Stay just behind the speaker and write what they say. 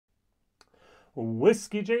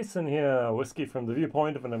WhiskyJason here, whiskey from the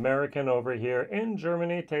viewpoint of an American over here in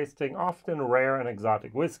Germany, tasting often rare and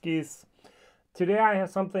exotic whiskeys. Today I have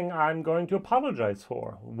something I'm going to apologize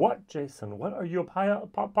for. What, Jason? What are you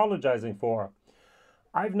apologizing for?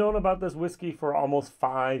 I've known about this whiskey for almost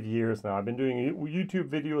 5 years now. I've been doing YouTube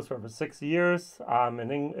videos for over 6 years.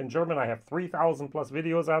 In German, I have 3,000 plus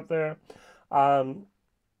videos out there.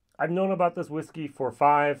 I've known about this whiskey for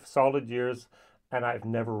 5 solid years, and I've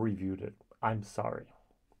never reviewed it. I'm sorry.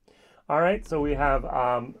 All right, so we have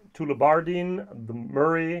Tullibardine, the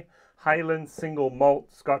Murray Highland Single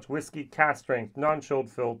Malt Scotch Whiskey, cask strength, non-chilled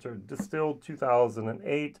filtered, distilled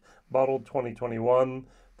 2008, bottled 2021.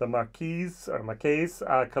 The Marquess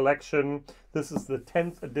Collection. This is the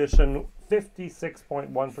 10th edition,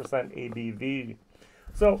 56.1% ABV.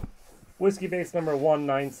 So, whiskey base number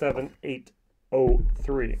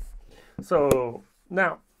 197803. So,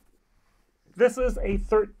 now, this is a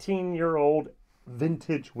 13-year-old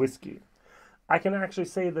vintage whiskey. I can actually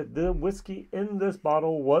say that the whiskey in this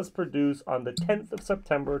bottle was produced on the 10th of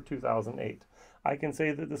September 2008. I can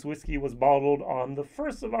say that this whiskey was bottled on the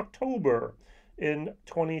 1st of October in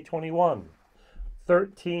 2021.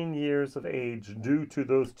 13 years of age due to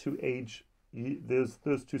those two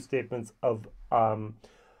statements of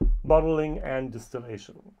bottling and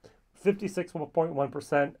distillation.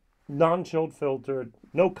 56.1%, non-chilled filtered,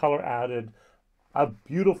 no color added. A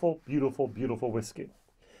beautiful, beautiful, beautiful whiskey.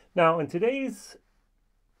 Now, in today's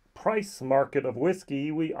price market of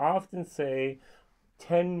whiskey, we often say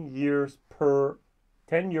 10 euros per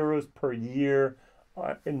year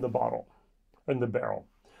in the bottle, in the barrel.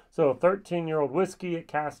 So 13-year-old whiskey at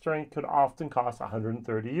cask strength could often cost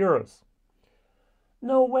 130 euros.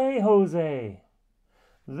 No way, Jose.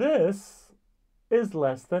 This is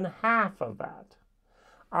less than half of that.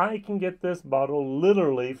 I can get this bottle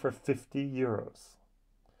literally for 50 euros.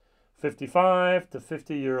 55 to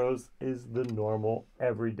 50 euros is the normal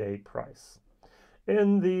everyday price.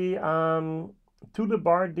 In the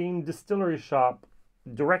Tullibardine distillery shop,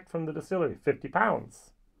 direct from the distillery, 50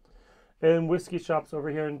 pounds. In whiskey shops over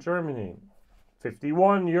here in Germany,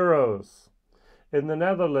 51 euros. In the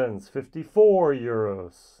Netherlands, 54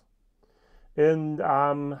 euros. In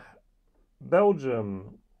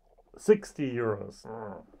Belgium, 60 euros.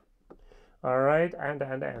 All right, and.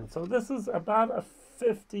 So this is about a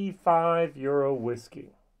 55 euro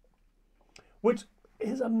whiskey, which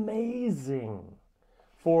is amazing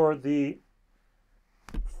for the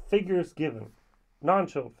figures given.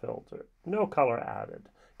 Non-chilled filter, no color added,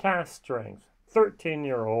 cask strength,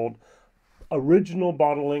 13-year-old, original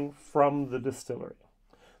bottling from the distillery.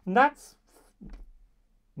 And that's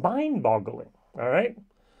mind-boggling, all right?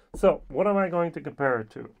 So what am I going to compare it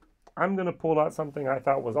to? I'm going to pull out something I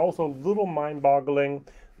thought was also a little mind-boggling.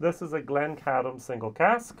 This is a Glencadam single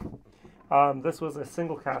cask. This was a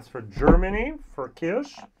single cask for Germany, for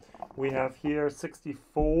Kirsch. We have here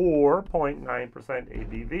 64.9%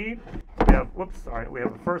 ABV. We have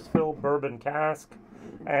a first fill bourbon cask,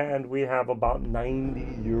 and we have about 90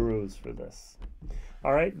 euros for this.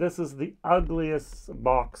 All right, this is the ugliest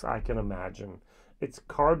box I can imagine. It's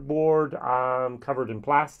cardboard covered in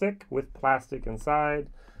plastic, with plastic inside.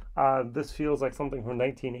 This feels like something from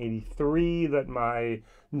 1983 that my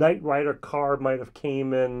Knight Rider car might have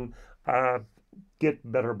came in.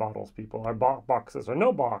 Get better bottles, people. Our boxes are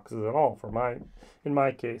no boxes at all in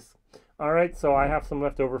my case. All right, so I have some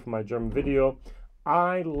left over from my German video.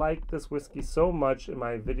 I like this whiskey so much in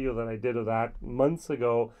my video that I did of that months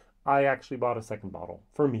ago, I actually bought a second bottle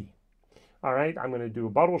for me. All right, I'm going to do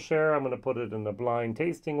a bottle share. I'm going to put it in a blind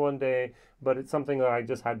tasting one day, but it's something that I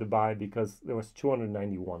just had to buy because there was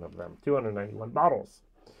 291 of them, 291 bottles.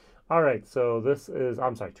 All right, so this is,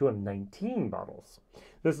 219 bottles.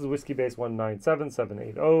 This is Whiskey Base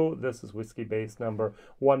 197780. This is Whiskey Base number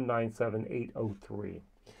 197803.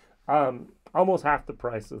 Almost half the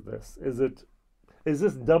price of this. Is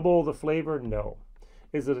this double the flavor? No.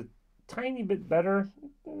 Is it a tiny bit better?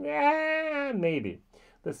 Yeah, maybe.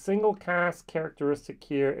 The single cask characteristic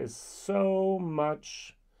here is so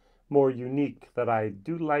much more unique that I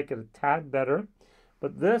do like it a tad better.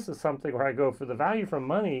 But this is something where I go for the value for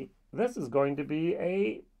money. This is going to be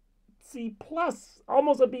a C+,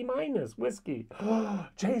 almost a B- whiskey.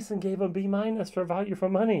 Jason gave a B- for value for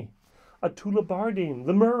money. A Tullibardine,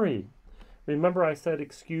 the Murray. Remember I said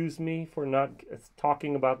excuse me for not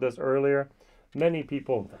talking about this earlier?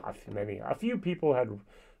 A few people had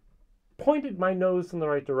pointed my nose in the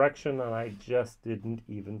right direction, and I just didn't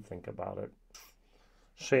even think about it.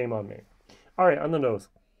 Shame on me. All right, on the nose.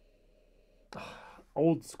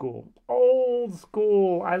 Old school.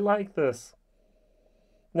 I like this.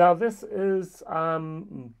 Now this is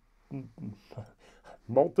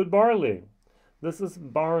malted barley. This is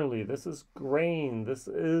barley. This is grain. This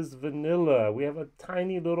is vanilla. We have a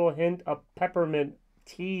tiny little hint of peppermint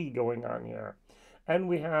tea going on here. And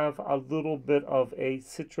we have a little bit of a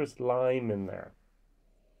citrus lime in there.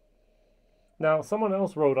 Now, someone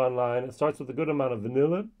else wrote online, it starts with a good amount of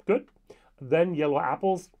vanilla. Good. Then yellow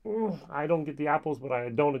apples. I don't get the apples, but I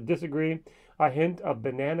don't disagree. A hint of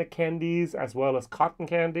banana candies as well as cotton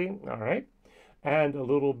candy. All right. And a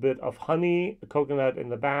little bit of honey, coconut in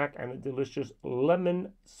the back, and a delicious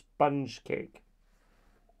lemon sponge cake.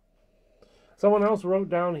 Someone else wrote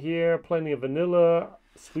down here, plenty of vanilla,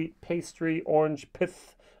 sweet pastry, orange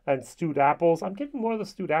pith, and stewed apples. I'm getting more of the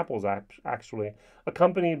stewed apples, actually.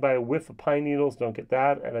 Accompanied by a whiff of pine needles, don't get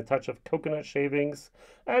that, and a touch of coconut shavings,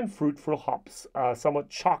 and fruitful hops. Somewhat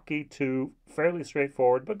chalky to fairly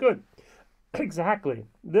straightforward, but good. Exactly.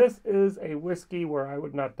 This is a whiskey where I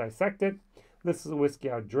would not dissect it. This is a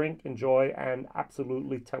whiskey I would drink, enjoy, and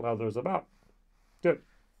absolutely tell others about. Good.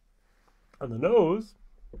 On the nose,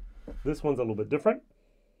 this one's a little bit different.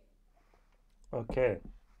 Okay.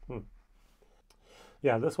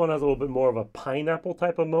 Yeah, this one has a little bit more of a pineapple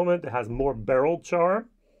type of moment. It has more barrel char.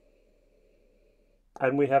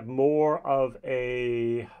 And we have more of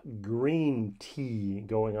a green tea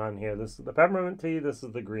going on here. This is the peppermint tea. This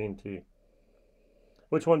is the green tea.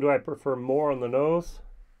 Which one do I prefer more on the nose?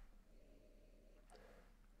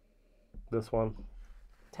 This one.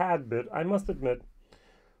 Tad bit, I must admit.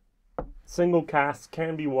 Single cask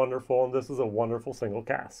can be wonderful, and this is a wonderful single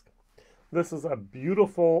cask. This is a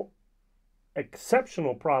beautiful,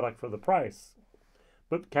 exceptional product for the price.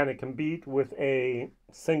 But can it compete with a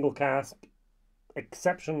single cask an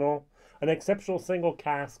exceptional single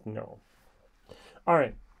cask? No. All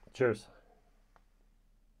right, cheers.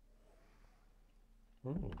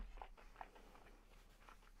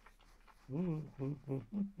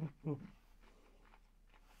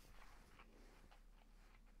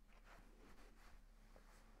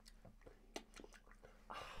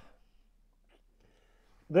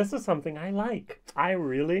 This is something I like. I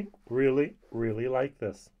really, really, really like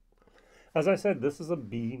this. As I said, this is a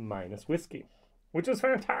B- whiskey, which is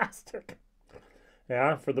fantastic.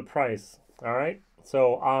 Yeah, for the price. All right.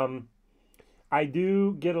 So I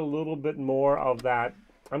do get a little bit more of that.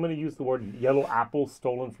 I'm going to use the word yellow apple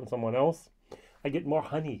stolen from someone else. I get more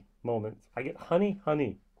honey moments. I get honey.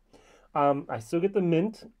 I still get the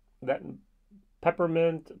mint, that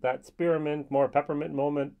peppermint, that spearmint, more peppermint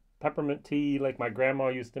moment, peppermint tea like my grandma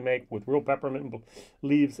used to make with real peppermint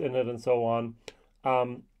leaves in it and so on.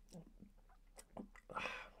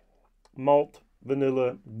 Malt,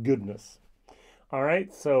 vanilla, goodness. All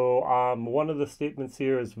right, so one of the statements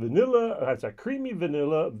here is vanilla, has a creamy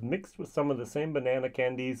vanilla mixed with some of the same banana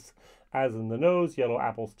candies as in the nose, yellow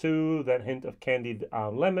apples too, that hint of candied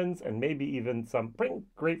lemons, and maybe even some pink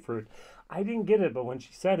grapefruit. I didn't get it, but when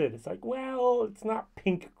she said it, it's like, well, it's not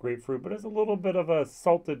pink grapefruit, but it's a little bit of a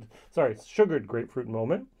sugared grapefruit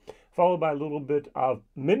moment, followed by a little bit of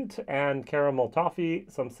mint and caramel toffee,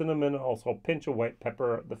 some cinnamon, also a pinch of white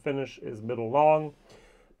pepper. The finish is middle long.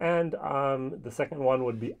 And the second one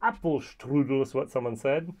would be apple strudel, is what someone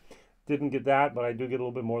said. Didn't get that, but I do get a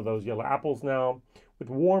little bit more of those yellow apples now. With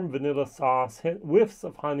warm vanilla sauce, whiffs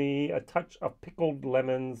of honey, a touch of pickled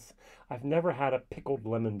lemons. I've never had a pickled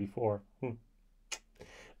lemon before.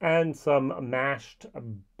 And some mashed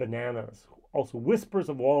bananas. Also whispers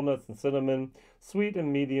of walnuts and cinnamon, sweet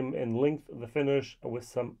and medium in length of the finish, with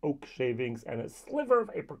some oak shavings and a sliver of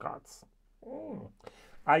apricots.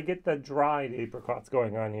 I get the dried apricots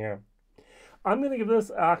going on here. I'm going to give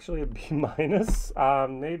this actually a B-,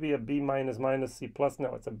 maybe a B-, C+.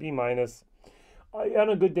 No, it's a B-. On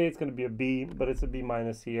a good day, it's going to be a B, but it's a B-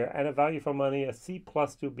 here. And a value for money, a C+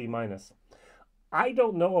 to B-. I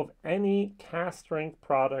don't know of any cask strength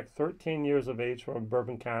product, 13 years of age from a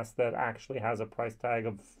bourbon cask, that actually has a price tag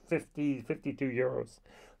of 52 euros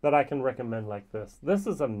that I can recommend like this. This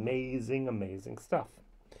is amazing, amazing stuff.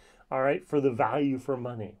 All right, for the value for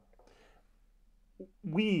money.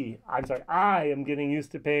 I am getting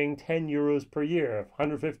used to paying 10 euros per year,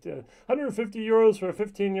 150 euros for a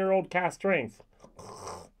 15-year-old cask strength.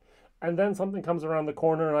 And then something comes around the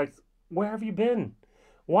corner like, where have you been?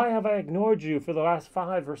 Why have I ignored you for the last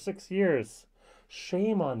 5 or 6 years?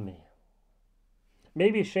 Shame on me.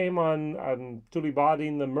 Maybe shame on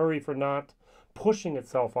Tullibardine, the Murray, for not pushing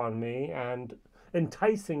itself on me and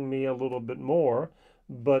enticing me a little bit more,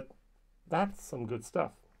 but that's some good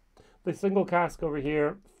stuff. The single cask over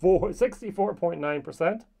here,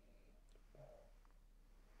 64.9%.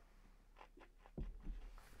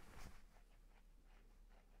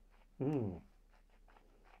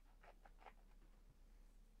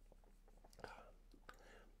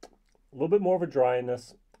 A little bit more of a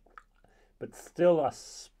dryness, but still a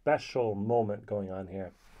special moment going on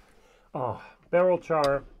here. Oh, barrel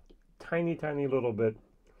char, tiny, tiny little bit.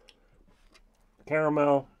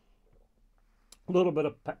 Caramel, a little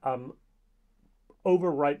bit of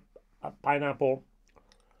overripe pineapple,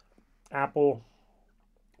 apple,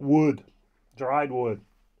 wood, dried wood.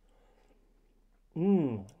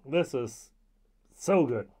 This is so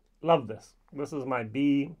good. Love this. This is my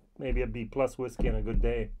B, maybe a B plus whiskey on a good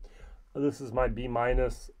day. This is my B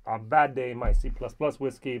minus, a bad day, my C plus plus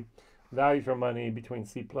whiskey. Value for money between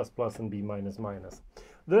C plus plus and B minus minus.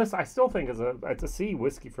 This I still think it's a C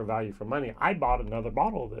whiskey for value for money. I bought another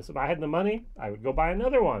bottle of this. If I had the money, I would go buy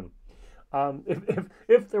another one.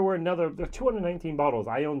 If there were there are 219 bottles.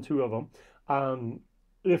 I own 2 of them.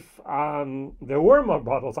 If there were more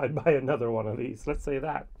bottles, I'd buy another one of these. Let's say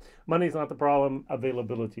that. Money's not the problem.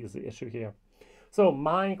 Availability is the issue here. So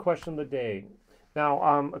my question of the day.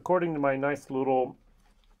 Now, according to my nice little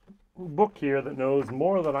book here that knows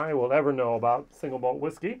more than I will ever know about single malt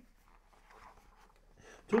whiskey,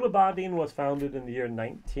 Tullibardine was founded in the year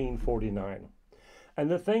 1949.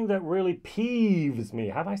 And the thing that really peeves me,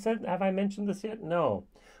 have I mentioned this yet? No.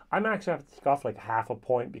 I'm actually have to take off like half a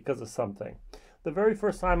point because of something. The very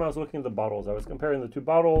first time I was looking at the bottles, I was comparing the 2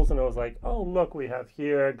 bottles, and I was like, oh, look, we have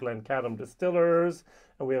here Glencadam Distillers,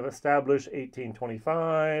 and we have established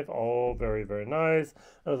 1825. Oh, very, very nice.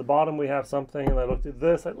 And at the bottom, we have something, and I looked at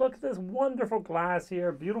this. I looked at this wonderful glass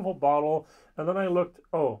here, beautiful bottle, and then I looked,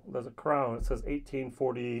 oh, there's a crown. It says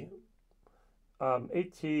 1840,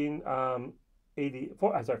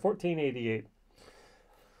 1488.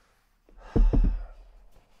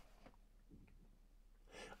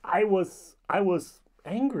 I was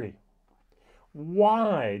angry.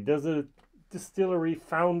 Why does a distillery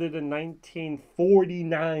founded in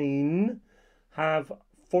 1949 have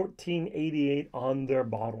 1488 on their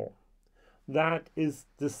bottle? That is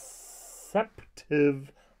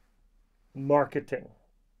deceptive marketing.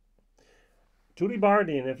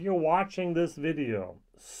 Tullibardine, if you're watching this video,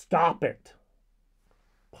 stop it.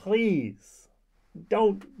 Please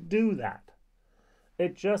don't do that.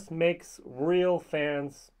 It just makes real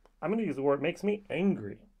fans, I'm going to use the word, makes me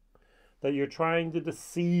angry that you're trying to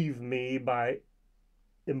deceive me by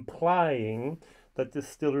implying that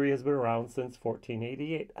distillery has been around since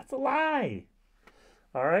 1488. That's a lie.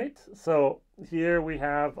 All right. So here we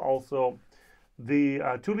have also the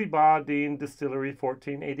Tullibardine Distillery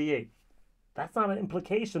 1488. That's not an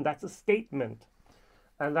implication. That's a statement.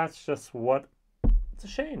 And that's just what, it's a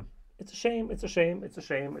shame. It's a shame. It's a shame. It's a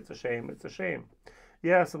shame. It's a shame. It's a shame.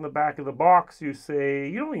 Yes, on the back of the box you say,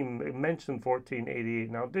 you don't even mention 1488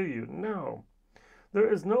 now, do you? No.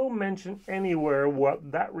 There is no mention anywhere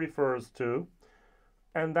what that refers to,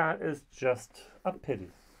 and that is just a pity.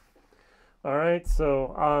 All right,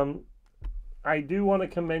 so I do want to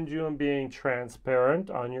commend you on being transparent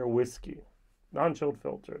on your whiskey. Non-chilled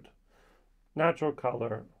filtered, natural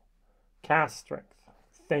color, cask strength.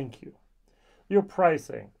 Thank you. Your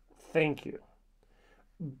pricing. Thank you.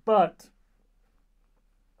 But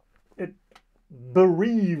it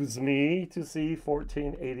bereaves me to see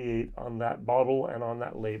 1488 on that bottle and on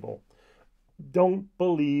that label. Don't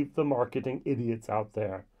believe the marketing idiots out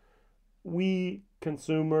there. We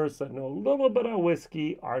consumers that know a little bit of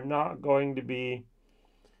whiskey are not going to be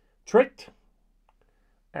tricked.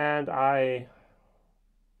 And I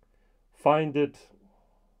find it,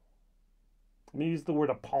 let me use the word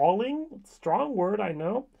appalling, strong word, I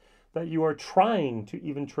know, that you are trying to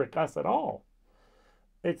even trick us at all.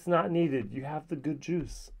 It's not needed. You have the good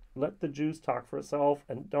juice. Let the juice talk for itself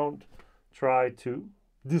and don't try to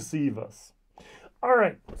deceive us. All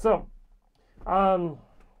right. So,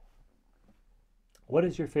 what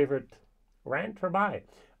is your favorite rant or buy?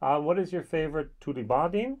 What is your favorite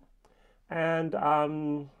Tullibardine? And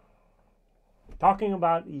talking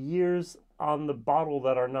about years on the bottle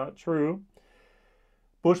that are not true.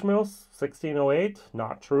 Bushmills, 1608,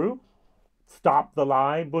 not true. Stop the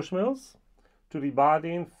lie, Bushmills.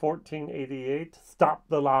 Tullibardine, 1488, stop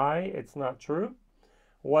the lie, it's not true.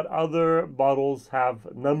 What other bottles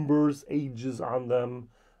have numbers, ages on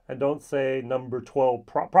them? And don't say number 12,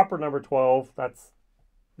 proper number 12, that's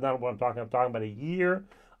not what I'm talking about. I'm talking about a year,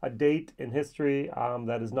 a date in history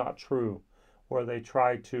that is not true, where they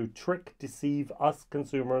try to trick, deceive us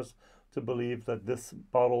consumers to believe that this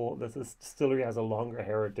bottle, this distillery has a longer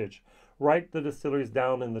heritage. Write the distilleries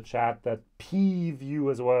down in the chat that peeve you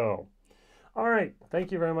as well. All right.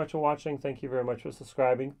 Thank you very much for watching. Thank you very much for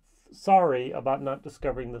subscribing. Sorry about not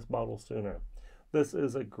discovering this bottle sooner. This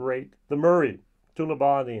is a great, the Murray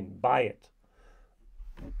Tullibardine. Buy it.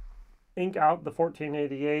 ink out the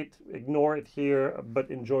 1488, ignore it here,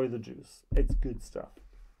 but enjoy the juice. It's good stuff.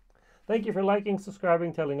 Thank you for liking,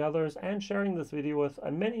 subscribing, telling others, and sharing this video with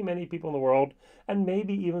many, many people in the world, and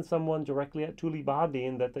maybe even someone directly at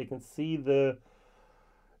Tullibardine, that they can see the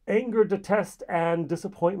anger, detest, and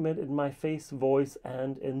disappointment in my face, voice,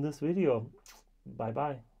 and in this video.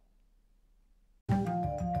 Bye-bye.